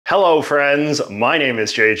Hello friends, my name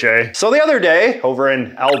is JJ. So the other day, over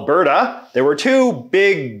in Alberta, there were two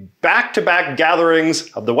big back-to-back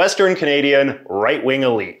gatherings of the Western Canadian right-wing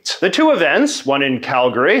elite. The two events, one in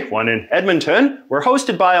Calgary, one in Edmonton, were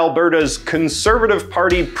hosted by Alberta's Conservative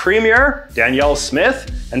Party Premier, Danielle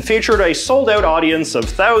Smith, and featured a sold-out audience of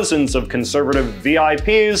thousands of Conservative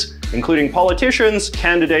VIPs, including politicians,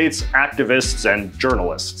 candidates, activists, and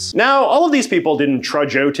journalists. Now, all of these people didn't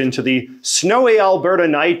trudge out into the snowy Alberta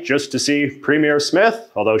night just to see Premier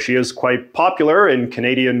Smith, although she is quite popular in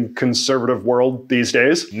Canadian conservative world these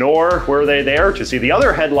days. Nor were they there to see the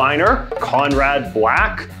other headliner, Conrad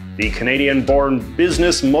Black, the Canadian-born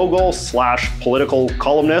business mogul slash political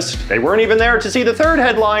columnist. They weren't even there to see the third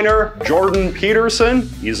headliner, Jordan Peterson,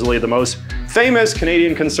 easily the most famous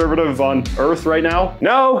Canadian conservative on earth right now.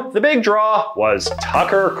 No, the big draw was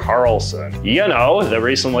Tucker Carlson. You know, the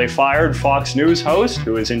recently fired Fox News host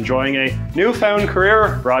who is enjoying a newfound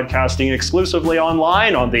career broadcasting exclusively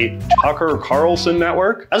online on the Tucker Carlson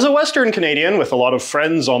network. As a Western Canadian with a lot of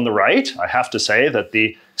friends on the right, I have to say that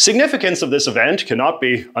the significance of this event cannot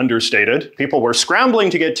be understated. People were scrambling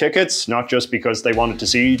to get tickets, not just because they wanted to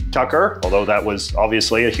see Tucker, although that was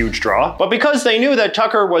obviously a huge draw, but because they knew that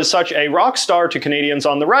Tucker was such a rock star to Canadians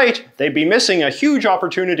on the right, they'd be missing a huge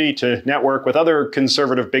opportunity to network with other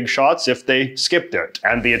conservative big shots if they skipped it.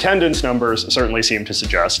 And the attendance numbers certainly seem to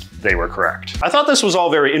suggest they were correct. I thought this was all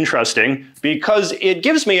very interesting because it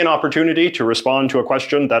gives me an opportunity to respond to a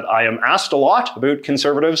question that I am asked a lot about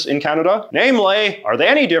conservatives in Canada. Namely, are they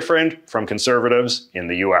any different from conservatives in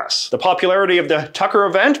the US? The popularity of the Tucker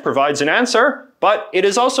event provides an answer, but it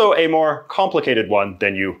is also a more complicated one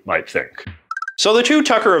than you might think. So the two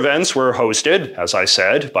Tucker events were hosted, as I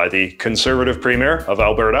said, by the Conservative Premier of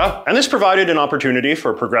Alberta, and this provided an opportunity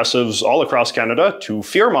for progressives all across Canada to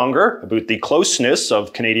fearmonger about the closeness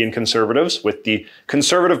of Canadian conservatives with the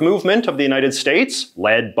conservative movement of the United States,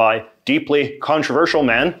 led by deeply controversial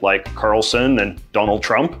men like Carlson and Donald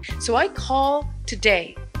Trump. So I call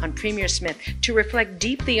today on Premier Smith to reflect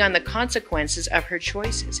deeply on the consequences of her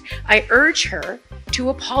choices. I urge her to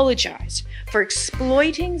apologize for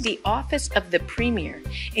exploiting the office of the Premier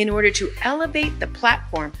in order to elevate the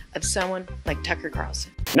platform of someone like Tucker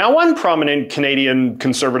Carlson. Now, one prominent Canadian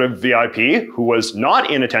conservative VIP who was not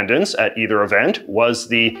in attendance at either event was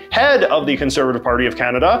the head of the Conservative Party of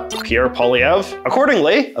Canada, Pierre Poilievre.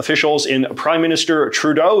 Accordingly, officials in Prime Minister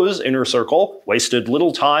Trudeau's inner circle wasted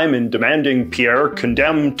little time in demanding Pierre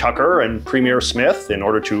condemn Tucker and Premier Smith in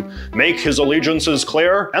order to make his allegiances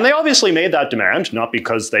clear. And they obviously made that demand, not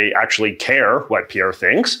because they actually care what Pierre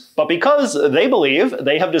thinks, but because they believe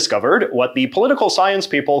they have discovered what the political science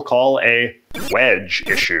people call a wedge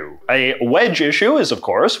issue. A wedge issue is, of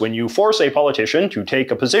course, when you force a politician to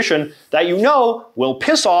take a position that you know will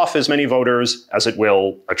piss off as many voters as it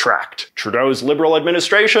will attract. Trudeau's Liberal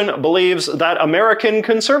administration believes that American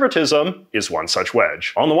conservatism is one such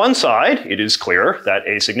wedge. On the one side, it is clear that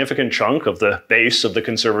a significant chunk of the base of the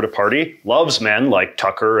Conservative Party loves men like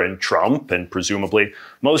Tucker and Trump and presumably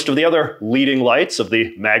most of the other leading lights of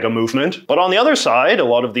the MAGA movement. But on the other side, a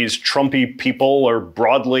lot of these Trumpy people are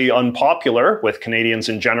broadly unpopular with Canadians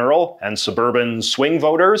in general and suburban swing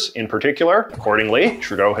voters in particular. Accordingly,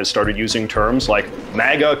 Trudeau has started using terms like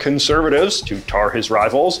MAGA conservatives to tar his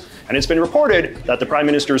rivals, and it's been reported that the Prime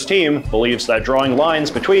Minister's team believes that drawing lines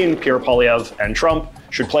between Pierre Poilievre and Trump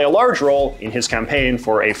should play a large role in his campaign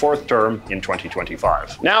for a fourth term in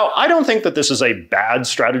 2025. Now, I don't think that this is a bad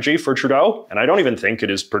strategy for Trudeau, and I don't even think it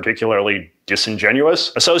is particularly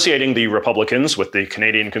disingenuous. Associating the Republicans with the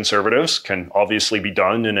Canadian Conservatives can obviously be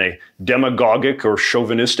done in a demagogic or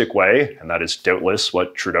chauvinistic way, and that is doubtless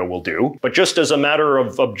what Trudeau will do. But just as a matter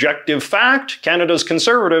of objective fact, Canada's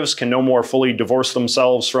Conservatives can no more fully divorce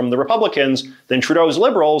themselves from the Republicans than Trudeau's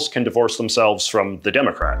Liberals can divorce themselves from the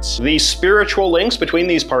Democrats. The spiritual links between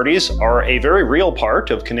these parties are a very real part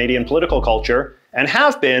of Canadian political culture and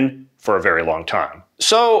have been for a very long time.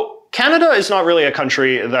 So, Canada is not really a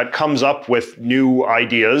country that comes up with new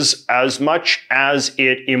ideas as much as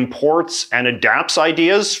it imports and adapts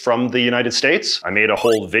ideas from the United States. I made a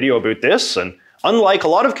whole video about this, and unlike a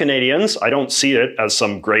lot of Canadians, I don't see it as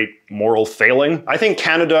some great moral failing. I think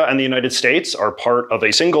Canada and the United States are part of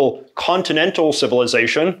a single continental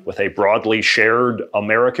civilization with a broadly shared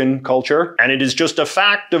American culture. And it is just a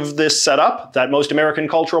fact of this setup that most American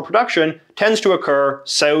cultural production tends to occur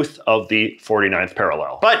south of the 49th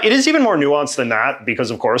parallel. But it is even more nuanced than that because,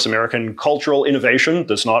 of course, American cultural innovation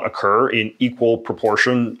does not occur in equal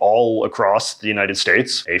proportion all across the United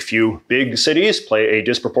States. A few big cities play a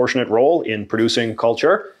disproportionate role in producing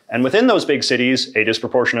culture, And within those big cities, a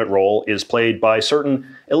disproportionate role is played by certain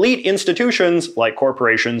elite institutions like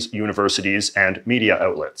corporations, universities, and media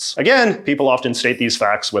outlets. Again, people often state these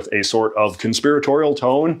facts with a sort of conspiratorial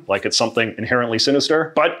tone, like it's something inherently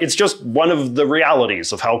sinister, but it's just one of the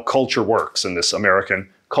realities of how culture works in this American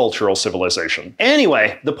cultural civilization.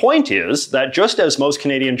 Anyway, the point is that just as most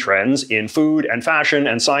Canadian trends in food and fashion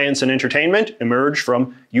and science and entertainment emerge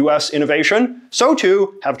from US innovation, so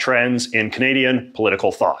too have trends in Canadian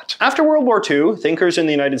political thought. After World War II, thinkers in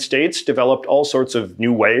the United States developed all sorts of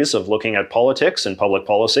new ways of looking at politics and public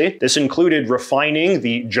policy. This included refining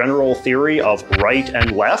the general theory of right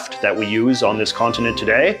and left that we use on this continent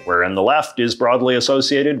today, wherein the left is broadly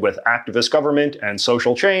associated with activist government and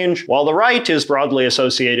social change, while the right is broadly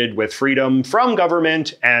associated with freedom from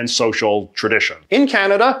government and social tradition. In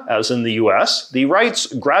Canada, as in the US, the right's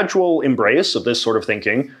gradual embrace of this sort of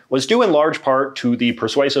thinking was due in large part to the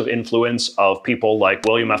persuasive influence of people like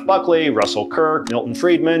William F. Buckley, Russell Kirk, Milton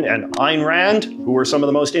Friedman, and Ayn Rand, who were some of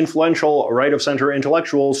the most influential right-of-center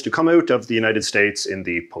intellectuals to come out of the United States in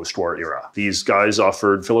the post-war era. These guys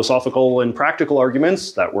offered philosophical and practical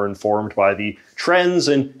arguments that were informed by the trends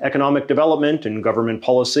in economic development and government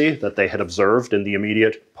policy that they had observed in the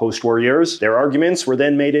immediate post-war years. Their arguments were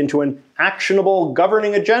then made into an actionable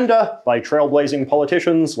governing agenda by trailblazing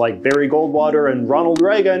politicians like Barry Goldwater and Ronald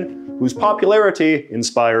Reagan, whose popularity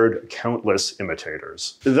inspired countless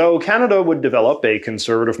imitators. Though Canada would develop a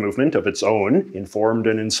conservative movement of its own, informed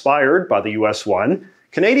and inspired by the US one,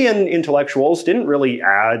 Canadian intellectuals didn't really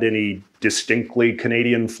add any distinctly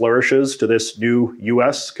Canadian flourishes to this new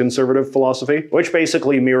US conservative philosophy, which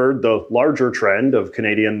basically mirrored the larger trend of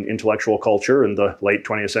Canadian intellectual culture in the late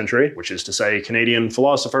 20th century, which is to say Canadian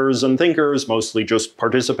philosophers and thinkers mostly just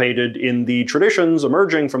participated in the traditions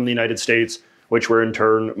emerging from the United States, which were in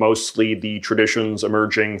turn mostly the traditions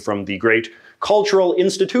emerging from the great cultural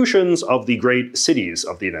institutions of the great cities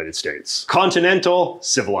of the United States. Continental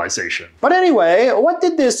civilization. But anyway, what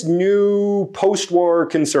did this new post-war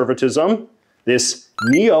conservatism, this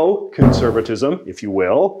neo-conservatism, if you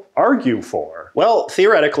will, argue for? Well,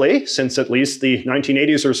 theoretically, since at least the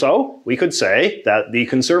 1980s or so, we could say that the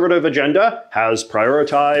conservative agenda has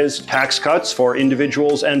prioritized tax cuts for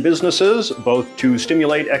individuals and businesses, both to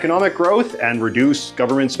stimulate economic growth and reduce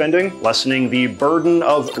government spending, lessening the burden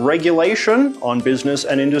of regulation on business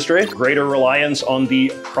and industry, greater reliance on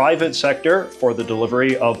the private sector for the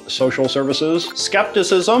delivery of social services,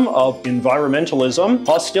 skepticism of environmentalism,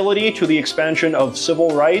 hostility to the expansion of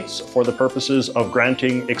civil rights for the purposes of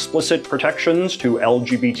granting explicit protections to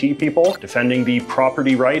LGBT people, defending the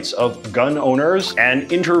property rights of gun owners, and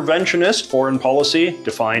interventionist foreign policy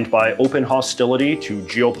defined by open hostility to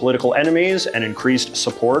geopolitical enemies and increased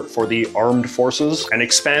support for the armed forces, an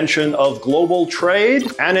expansion of global trade,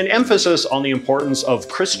 and an emphasis on the importance of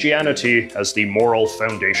Christianity as the moral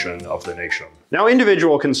foundation of the nation. Now,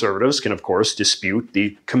 individual conservatives can, of course, dispute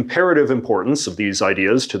the comparative importance of these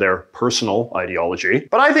ideas to their personal ideology,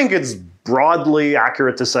 but I think it's broadly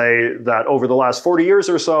accurate to say that over the last 40 years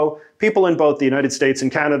or so, people in both the United States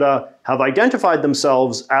and Canada have identified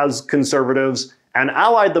themselves as conservatives and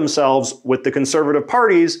allied themselves with the conservative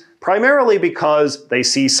parties primarily because they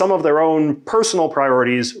see some of their own personal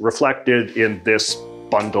priorities reflected in this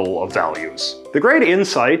bundle of values. The great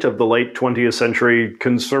insight of the late 20th century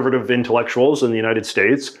conservative intellectuals in the United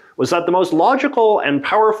States was that the most logical and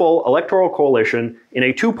powerful electoral coalition in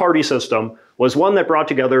a two-party system was one that brought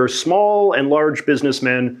together small and large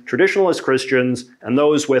businessmen, traditionalist Christians, and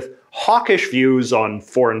those with hawkish views on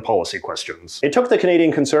foreign policy questions. It took the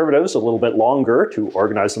Canadian Conservatives a little bit longer to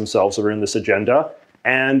organize themselves around this agenda,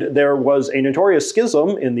 and there was a notorious schism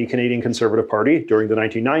in the Canadian Conservative Party during the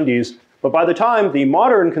 1990s. But by the time the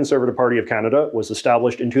modern Conservative Party of Canada was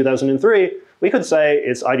established in 2003, we could say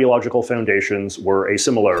its ideological foundations were a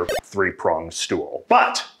similar three-pronged stool.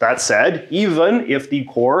 But that said, even if the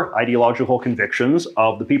core ideological convictions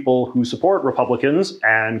of the people who support Republicans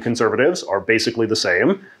and Conservatives are basically the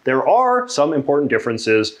same, there are some important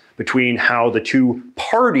differences between how the two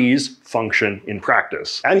parties function in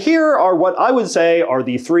practice. And here are what I would say are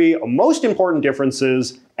the three most important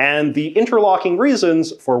differences and the interlocking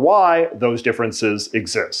reasons for why those differences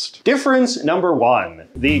exist. Difference number one,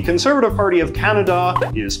 the Conservative Party of Canada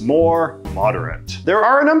is more moderate. There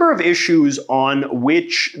are a number of issues on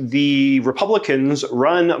which the Republicans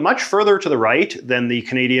run much further to the right than the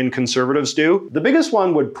Canadian Conservatives do. The biggest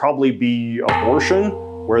one would probably be abortion,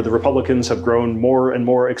 where the Republicans have grown more and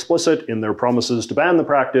more explicit in their promises to ban the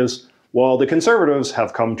practice, while the Conservatives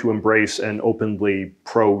have come to embrace an openly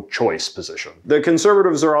pro-choice position. The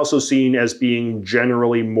Conservatives are also seen as being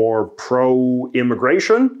generally more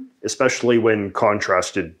pro-immigration, especially when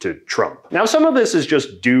contrasted to Trump. Now, some of this is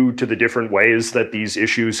just due to the different ways that these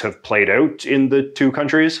issues have played out in the two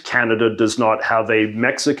countries. Canada does not have a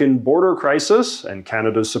Mexican border crisis, and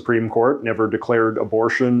Canada's Supreme Court never declared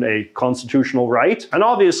abortion a constitutional right. And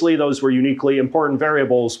obviously, those were uniquely important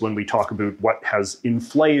variables when we talk about what has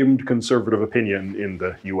inflamed conservative opinion in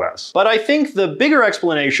the US. But I think the bigger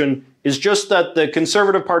explanation is just that the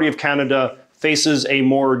Conservative Party of Canada faces a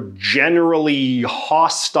more generally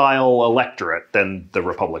hostile electorate than the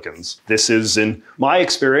Republicans. This is, in my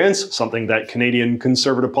experience, something that Canadian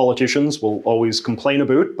Conservative politicians will always complain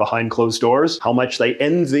about behind closed doors, how much they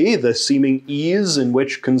envy the seeming ease in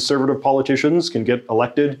which Conservative politicians can get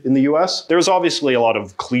elected in the US. There's obviously a lot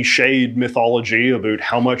of cliched mythology about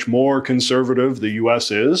how much more conservative the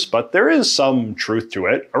US is, but there is some truth to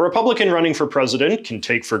it. A Republican running for president can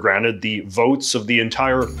take for granted the votes of the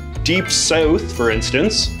entire Deep South, for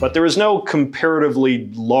instance, but there is no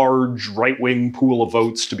comparatively large right-wing pool of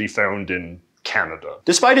votes to be found in Canada.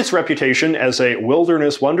 Despite its reputation as a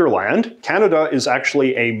wilderness wonderland, Canada is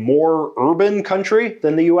actually a more urban country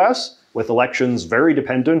than the US, with elections very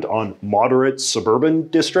dependent on moderate suburban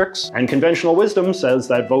districts. And conventional wisdom says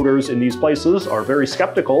that voters in these places are very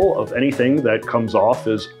skeptical of anything that comes off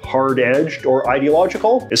as hard-edged or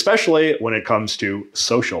ideological, especially when it comes to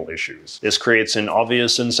social issues. This creates an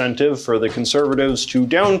obvious incentive for the Conservatives to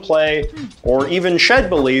downplay or even shed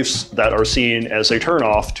beliefs that are seen as a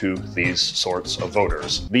turnoff to these sorts of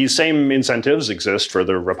voters. These same incentives exist for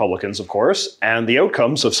the Republicans, of course, and the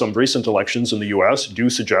outcomes of some recent elections in the US do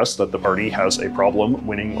suggest that the party has a problem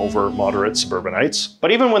winning over moderate suburbanites.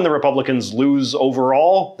 But even when the Republicans lose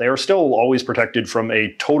overall, they are still always protected from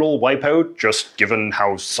a total wipeout, just given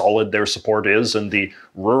how solid their support is in the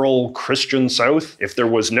rural Christian South. If there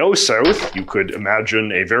was no South, you could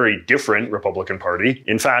imagine a very different Republican Party.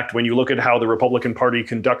 In fact, when you look at how the Republican Party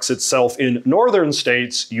conducts itself in northern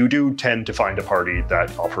states, you do tend to find a party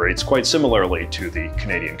that operates quite similarly to the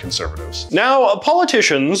Canadian Conservatives. Now,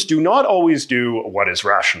 politicians do not always do what is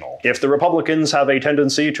rational. If the Republicans have a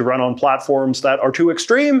tendency to run on platforms that are too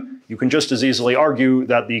extreme, you can just as easily argue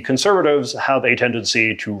that the Conservatives have a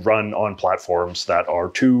tendency to run on platforms that are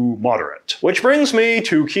too moderate. Which brings me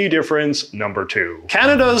to key difference number 2.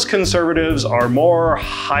 Canada's Conservatives are more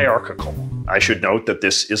hierarchical. I should note that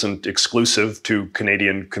this isn't exclusive to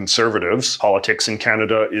Canadian Conservatives. Politics in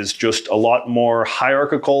Canada is just a lot more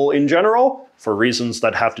hierarchical in general, for reasons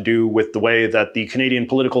that have to do with the way that the Canadian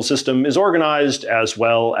political system is organized, as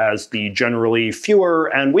well as the generally fewer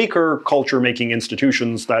and weaker culture-making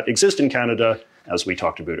institutions that exist in Canada, as we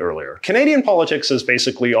talked about earlier. Canadian politics has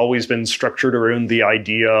basically always been structured around the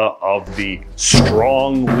idea of the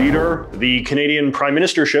strong leader. The Canadian Prime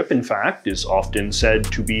Ministership, in fact, is often said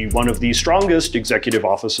to be one of the strongest executive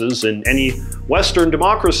offices in any Western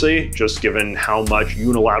democracy, just given how much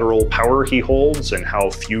unilateral power he holds and how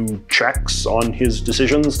few checks on his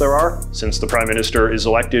decisions there are. Since the Prime Minister is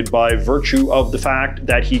elected by virtue of the fact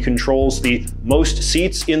that he controls the most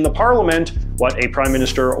seats in the Parliament, what a Prime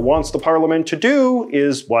Minister wants the Parliament to do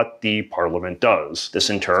is what the Parliament does. This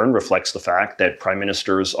in turn reflects the fact that Prime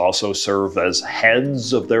Ministers also serve as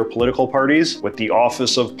heads of their political parties, with the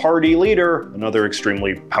office of Party Leader another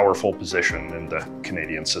extremely powerful position in the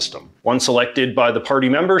Canadian system. Once elected by the party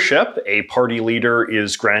membership, a party leader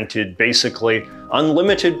is granted basically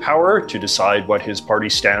unlimited power to decide what his party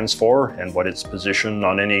stands for and what its position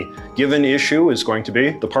on any given issue is going to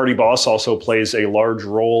be. The party boss also plays a large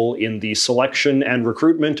role in the selection and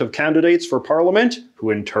recruitment of candidates for Parliament, who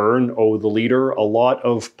in turn owe the leader a lot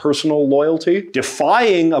of personal loyalty.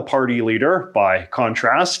 Defying a party leader, by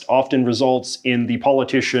contrast, often results in the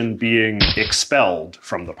politician being expelled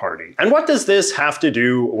from the party. And what does this have to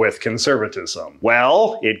do with conservatism?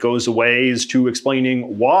 Well, it goes a ways to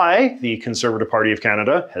explaining why the Conservative Party of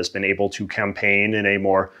Canada has been able to campaign in a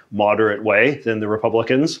more moderate way than the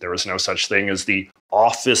Republicans. There is no such thing as the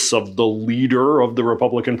office of the leader of the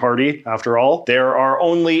Republican Party, after all. There are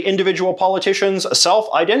only individual politicians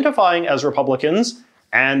self-identifying as Republicans,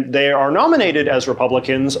 and they are nominated as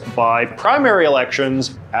Republicans by primary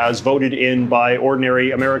elections as voted in by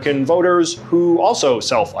ordinary American voters who also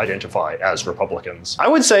self-identify as Republicans. I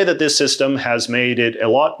would say that this system has made it a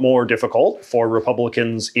lot more difficult for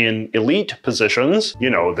Republicans in elite positions, you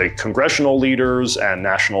know, the congressional leaders and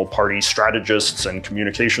national party strategists and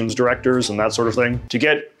communications directors and that sort of thing, to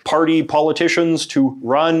get party politicians to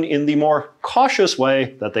run in the more cautious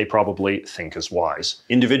way that they probably think is wise.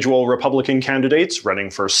 Individual Republican candidates running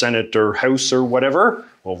for Senate or House or whatever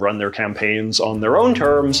will run their campaigns on their own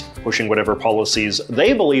terms, pushing whatever policies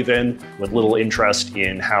they believe in with little interest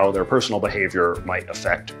in how their personal behavior might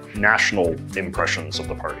affect national impressions of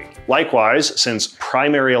the party. Likewise, since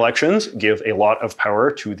primary elections give a lot of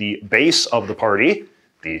power to the base of the party,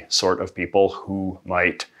 the sort of people who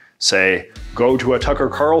might, say, go to a Tucker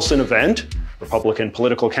Carlson event, Republican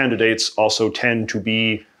political candidates also tend to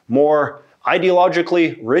be more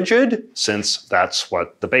ideologically rigid, since that's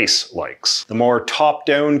what the base likes. The more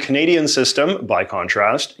top-down Canadian system, by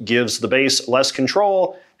contrast, gives the base less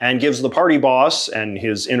control and gives the party boss and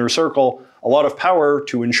his inner circle a lot of power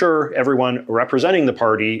to ensure everyone representing the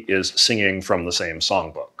party is singing from the same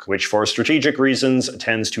songbook, which for strategic reasons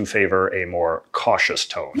tends to favor a more cautious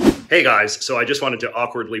tone. Hey guys, so I just wanted to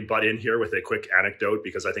awkwardly butt in here with a quick anecdote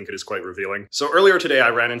because I think it is quite revealing. So earlier today I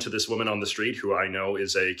ran into this woman on the street who I know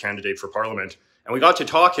is a candidate for parliament, and we got to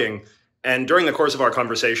talking, and during the course of our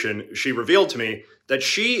conversation, she revealed to me that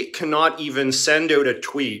she cannot even send out a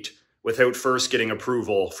tweet without first getting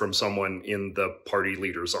approval from someone in the party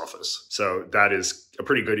leader's office. So that is a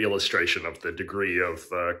pretty good illustration of the degree of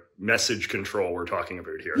message control we're talking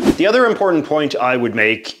about here. The other important point I would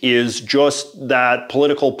make is just that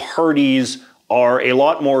political parties are a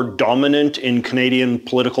lot more dominant in Canadian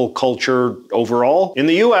political culture overall. In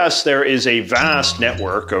the US, there is a vast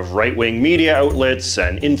network of right-wing media outlets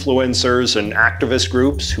and influencers and activist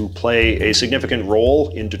groups who play a significant role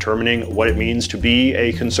in determining what it means to be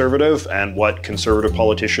a conservative and what conservative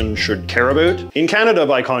politicians should care about. In Canada,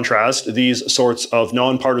 by contrast, these sorts of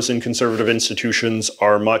nonpartisan conservative institutions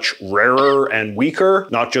are much rarer and weaker,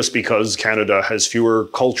 not just because Canada has fewer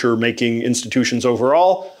culture-making institutions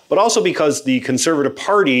overall, but also because the Conservative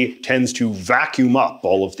Party tends to vacuum up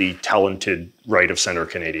all of the talented right-of-center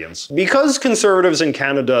Canadians. Because Conservatives in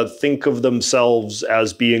Canada think of themselves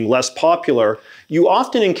as being less popular, you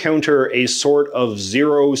often encounter a sort of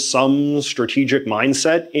zero-sum strategic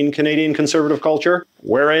mindset in Canadian Conservative culture,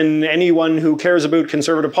 wherein anyone who cares about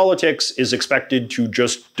Conservative politics is expected to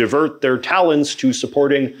just divert their talents to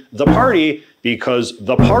supporting the party because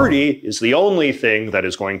the party is the only thing that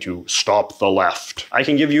is going to stop the left. I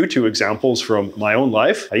can give you two examples from my own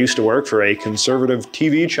life. I used to work for a conservative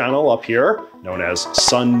TV channel up here, known as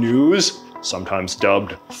Sun News, sometimes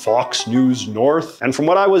dubbed Fox News North. And from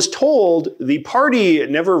what I was told, the party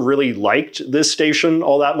never really liked this station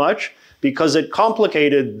all that much, because it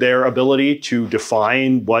complicated their ability to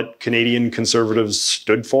define what Canadian Conservatives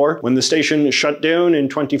stood for. When the station shut down in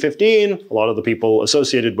 2015, a lot of the people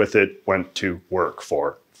associated with it went to work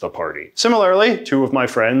for the party. Similarly, two of my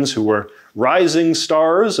friends who were rising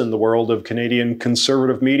stars in the world of Canadian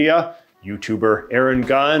conservative media, YouTuber Aaron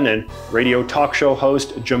Gunn and radio talk show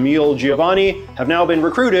host Jamil Giovanni, have now been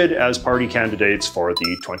recruited as party candidates for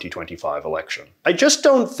the 2025 election. I just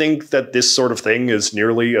don't think that this sort of thing is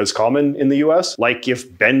nearly as common in the US. Like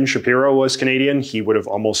if Ben Shapiro was Canadian, he would have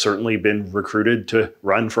almost certainly been recruited to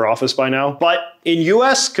run for office by now. But in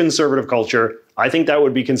US conservative culture, I think that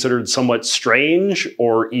would be considered somewhat strange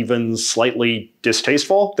or even slightly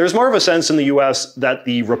distasteful. There's more of a sense in the US that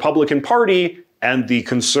the Republican Party and the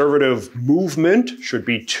conservative movement should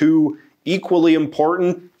be two equally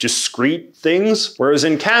important, discrete things. Whereas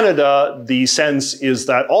in Canada, the sense is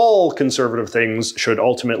that all conservative things should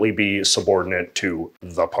ultimately be subordinate to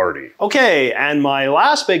the party. Okay, and my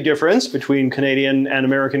last big difference between Canadian and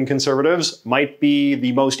American conservatives might be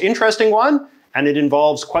the most interesting one, and it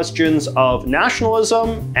involves questions of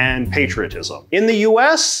nationalism and patriotism. In the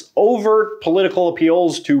US, overt political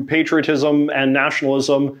appeals to patriotism and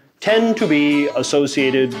nationalism tend to be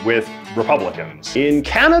associated with Republicans. In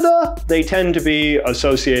Canada, they tend to be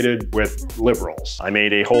associated with Liberals. I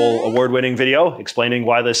made a whole award-winning video explaining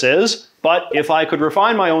why this is, but if I could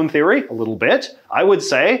refine my own theory a little bit, I would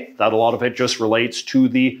say that a lot of it just relates to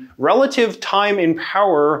the relative time in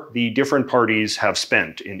power the different parties have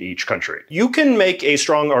spent in each country. You can make a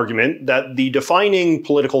strong argument that the defining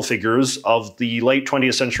political figures of the late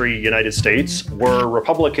 20th century United States were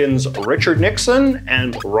Republicans Richard Nixon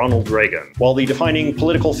and Ronald Reagan, while the defining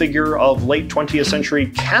political figure of late 20th century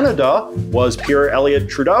Canada was Pierre Elliott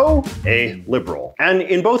Trudeau, a Liberal. And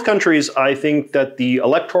in both countries, I think that the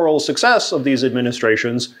electoral success of these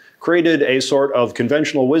administrations created a sort of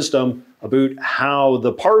conventional wisdom about how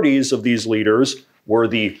the parties of these leaders were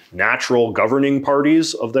the natural governing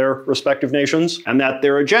parties of their respective nations, and that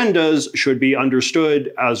their agendas should be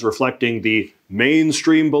understood as reflecting the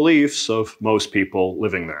mainstream beliefs of most people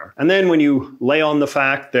living there. And then when you lay on the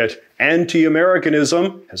fact that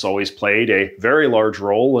anti-Americanism has always played a very large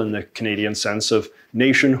role in the Canadian sense of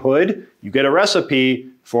nationhood, you get a recipe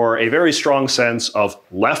for a very strong sense of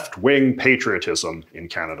left-wing patriotism in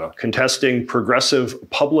Canada. Contesting progressive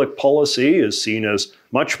public policy is seen as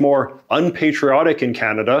much more unpatriotic in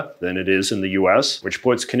Canada than it is in the US, which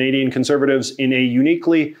puts Canadian Conservatives in a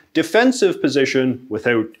uniquely defensive position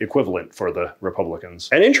without equivalent for the Republicans.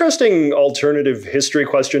 An interesting alternative history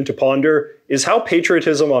question to ponder is how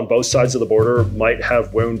patriotism on both sides of the border might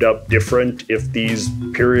have wound up different if these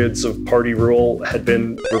periods of party rule had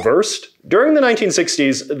been reversed. During the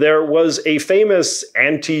 1960s, there was a famous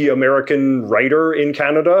anti-American writer in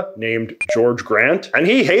Canada named George Grant, and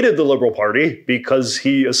he hated the Liberal Party because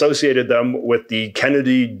he associated them with the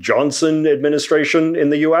Kennedy-Johnson administration in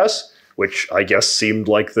the US, which I guess seemed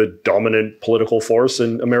like the dominant political force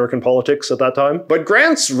in American politics at that time. But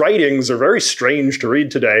Grant's writings are very strange to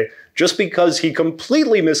read today, just because he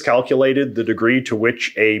completely miscalculated the degree to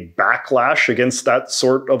which a backlash against that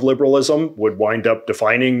sort of liberalism would wind up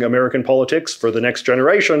defining American politics for the next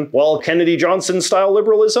generation, while Kennedy-Johnson-style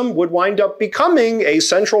liberalism would wind up becoming a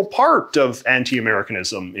central part of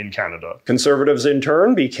anti-Americanism in Canada. Conservatives, in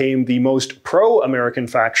turn, became the most pro-American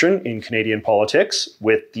faction in Canadian politics,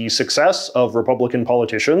 with the success of Republican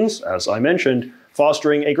politicians, as I mentioned,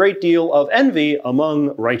 fostering a great deal of envy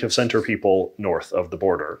among right-of-center people north of the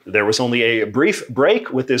border. There was only a brief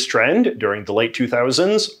break with this trend during the late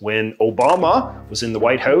 2000s when Obama was in the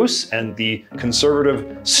White House and the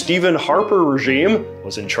conservative Stephen Harper regime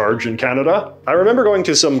was in charge in Canada. I remember going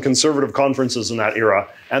to some conservative conferences in that era,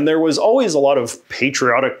 and there was always a lot of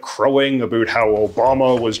patriotic crowing about how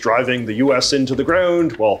Obama was driving the US into the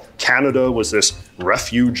ground, while Canada was this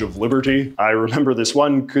refuge of liberty. I remember this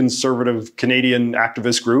one conservative Canadian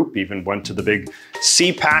activist group even went to the big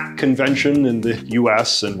CPAC convention in the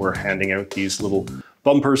US and were handing out these little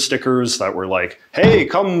bumper stickers that were like, hey,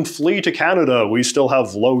 come flee to Canada, we still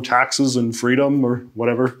have low taxes and freedom, or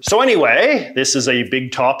whatever. So anyway, this is a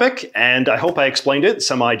big topic, and I hope I explained it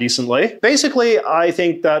semi-decently. Basically, I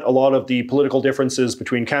think that a lot of the political differences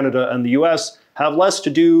between Canada and the US have less to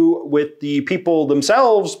do with the people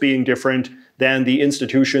themselves being different than the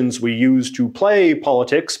institutions we use to play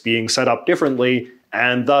politics being set up differently,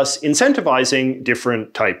 and thus incentivizing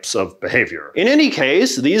different types of behavior. In any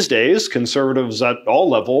case, these days, conservatives at all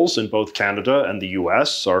levels in both Canada and the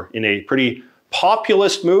US are in a pretty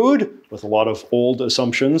populist mood, with a lot of old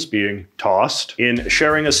assumptions being tossed. In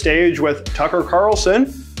sharing a stage with Tucker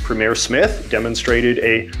Carlson, Premier Smith demonstrated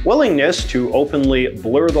a willingness to openly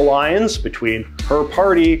blur the lines between her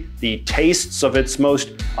party, the tastes of its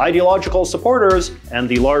most ideological supporters, and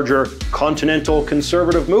the larger continental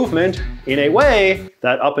conservative movement in a way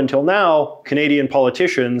that up until now, Canadian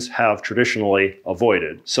politicians have traditionally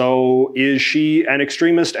avoided. So is she an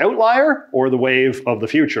extremist outlier or the wave of the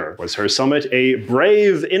future? Was her summit a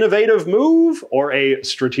brave, innovative move or a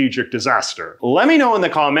strategic disaster? Let me know in the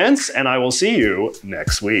comments, and I will see you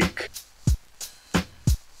next week.